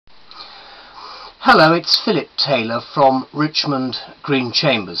Hello, it's Phillip Taylor from Richmond Green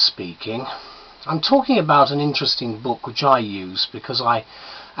Chambers speaking. I'm talking about an interesting book which I use because I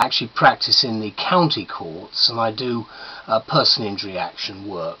actually practice in the county courts and I do personal injury action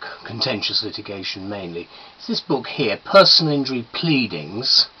work, contentious litigation mainly. It's this book here, Personal Injury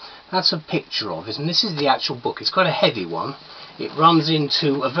Pleadings. That's a picture of it, and this is the actual book. It's quite a heavy one. It runs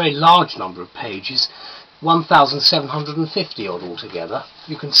into a very large number of pages, 1,750 odd altogether.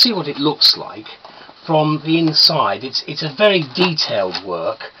 You can see what it looks like from the inside. It's a very detailed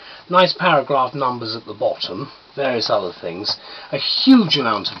work, nice paragraph numbers at the bottom, various other things, a huge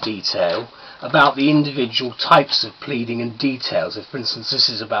amount of detail about the individual types of pleading and details. If, for instance, this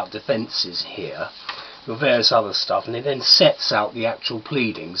is about defences here, or various other stuff, and it then sets out the actual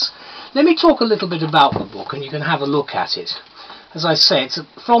pleadings. Let me talk a little bit about the book and you can have a look at it. As I say, it's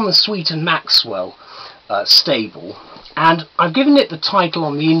from the Sweet and Maxwell stable, and I've given it the title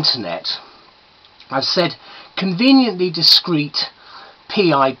on the internet. I've said conveniently discreet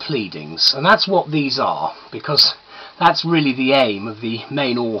PI pleadings, and that's what these are, because that's really the aim of the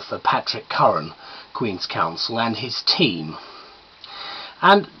main author, Patrick Curran, Queen's Counsel, and his team.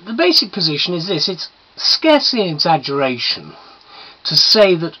 And the basic position is this: it's scarcely an exaggeration to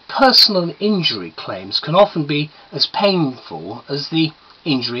say that personal injury claims can often be as painful as the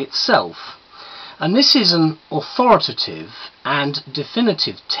injury itself. And this is an authoritative and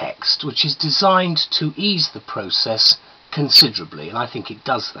definitive text which is designed to ease the process considerably, and I think it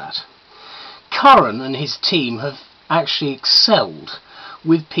does that. Curran and his team have actually excelled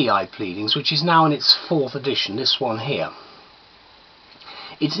with PI pleadings, which is now in its 4th edition, this one here.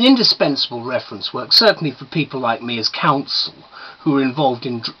 It's an indispensable reference work, certainly for people like me as counsel, who are involved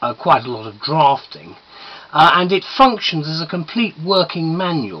in quite a lot of drafting, and it functions as a complete working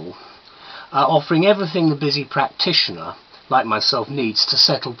manual, offering everything the busy practitioner, like myself, needs to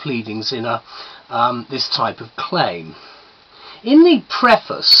settle pleadings in this type of claim. In the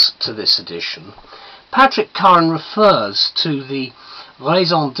preface to this edition, Patrick Curran refers to the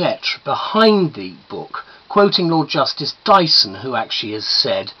raison d'etre behind the book, quoting Lord Justice Dyson, who actually has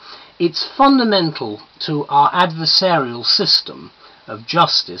said, "It's fundamental to our adversarial system of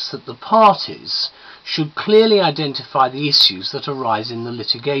justice that the parties should clearly identify the issues that arise in the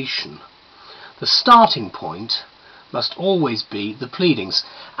litigation. The starting point must always be the pleadings."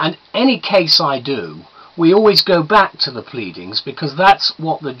 And any case I do, we always go back to the pleadings, because that's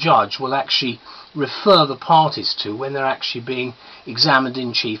what the judge will actually refer the parties to when they're actually being examined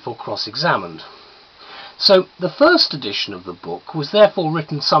in chief or cross-examined. So the first edition of the book was therefore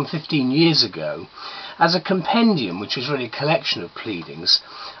written some 15 years ago as a compendium, which was really a collection of pleadings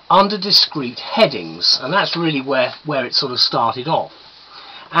under discrete headings, and that's really where it sort of started off.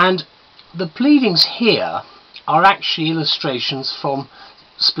 And the pleadings here are actually illustrations from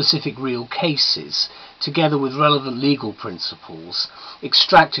specific real cases, together with relevant legal principles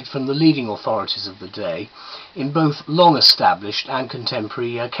extracted from the leading authorities of the day in both long-established and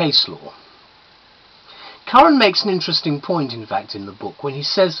contemporary case law. Curran makes an interesting point, in fact, in the book, when he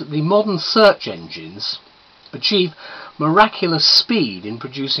says that the modern search engines achieve miraculous speed in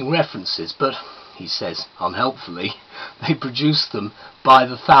producing references, but, he says unhelpfully, they produce them by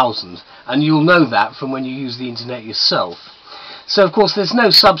the thousand, and you'll know that from when you use the internet yourself. So of course there's no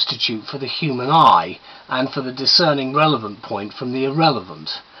substitute for the human eye and for the discerning relevant point from the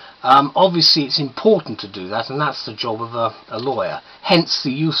irrelevant. Obviously it's important to do that, and that's the job of a lawyer, hence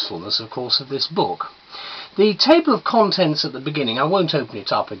the usefulness, of course, of this book. The table of contents at the beginning, I won't open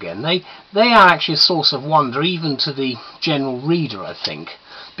it up again, they are actually a source of wonder even to the general reader, I think,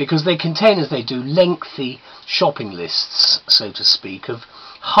 because they contain, as they do, lengthy shopping lists, so to speak, of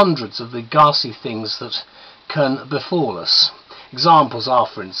hundreds of the ghastly things that can befall us. Examples are,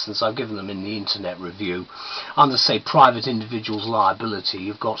 for instance, I've given them in the internet review, under, say, private individual's liability,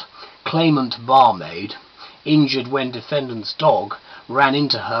 you've got claimant barmaid injured when defendant's dog ran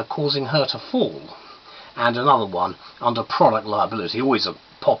into her, causing her to fall. And another one under product liability, always a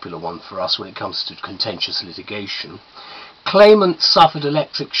popular one for us when it comes to contentious litigation. Claimant suffered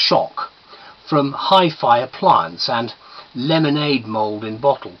electric shock from hi-fi appliance and lemonade mould in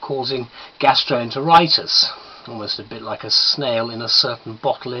bottle, causing gastroenteritis, almost a bit like a snail in a certain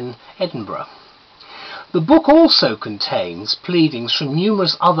bottle in Edinburgh. The book also contains pleadings from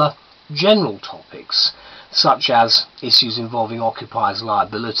numerous other general topics, such as issues involving occupiers'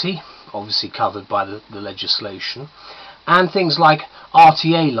 liability, obviously covered by the legislation, and things like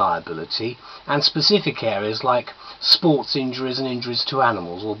RTA liability, and specific areas like sports injuries and injuries to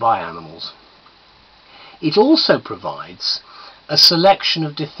animals or by animals. It also provides a selection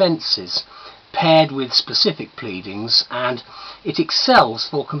of defences paired with specific pleadings, and it excels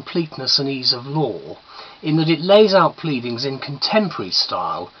for completeness and ease of law in that it lays out pleadings in contemporary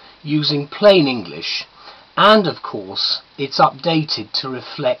style using plain English, and of course it's updated to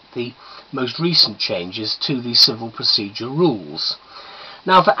reflect the most recent changes to the civil procedure rules.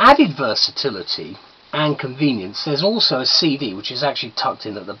 Now, for added versatility and convenience, there's also a CD which is actually tucked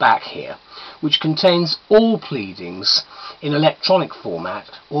in at the back here, which contains all pleadings in electronic format,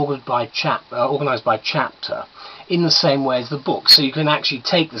 organised by chapter, in the same way as the book, so you can actually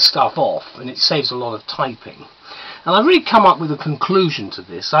take the stuff off and it saves a lot of typing. And I've really come up with a conclusion to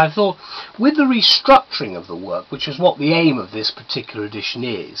this. I thought, with the restructuring of the work, which is what the aim of this particular edition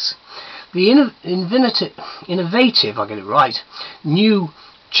is, the innovative, I get it right, new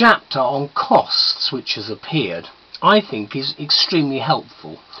chapter on costs which has appeared, I think is extremely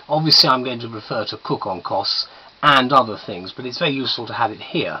helpful. Obviously I'm going to refer to Cook on Costs and other things, but it's very useful to have it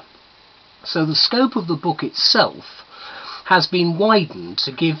here. So the scope of the book itself has been widened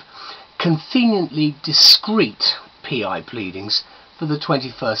to give conveniently discrete PI pleadings for the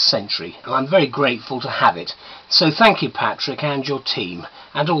 21st century, and I'm very grateful to have it. So thank you, Patrick, and your team,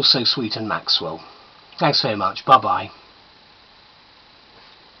 and also Sweet and Maxwell. Thanks very much. Bye bye.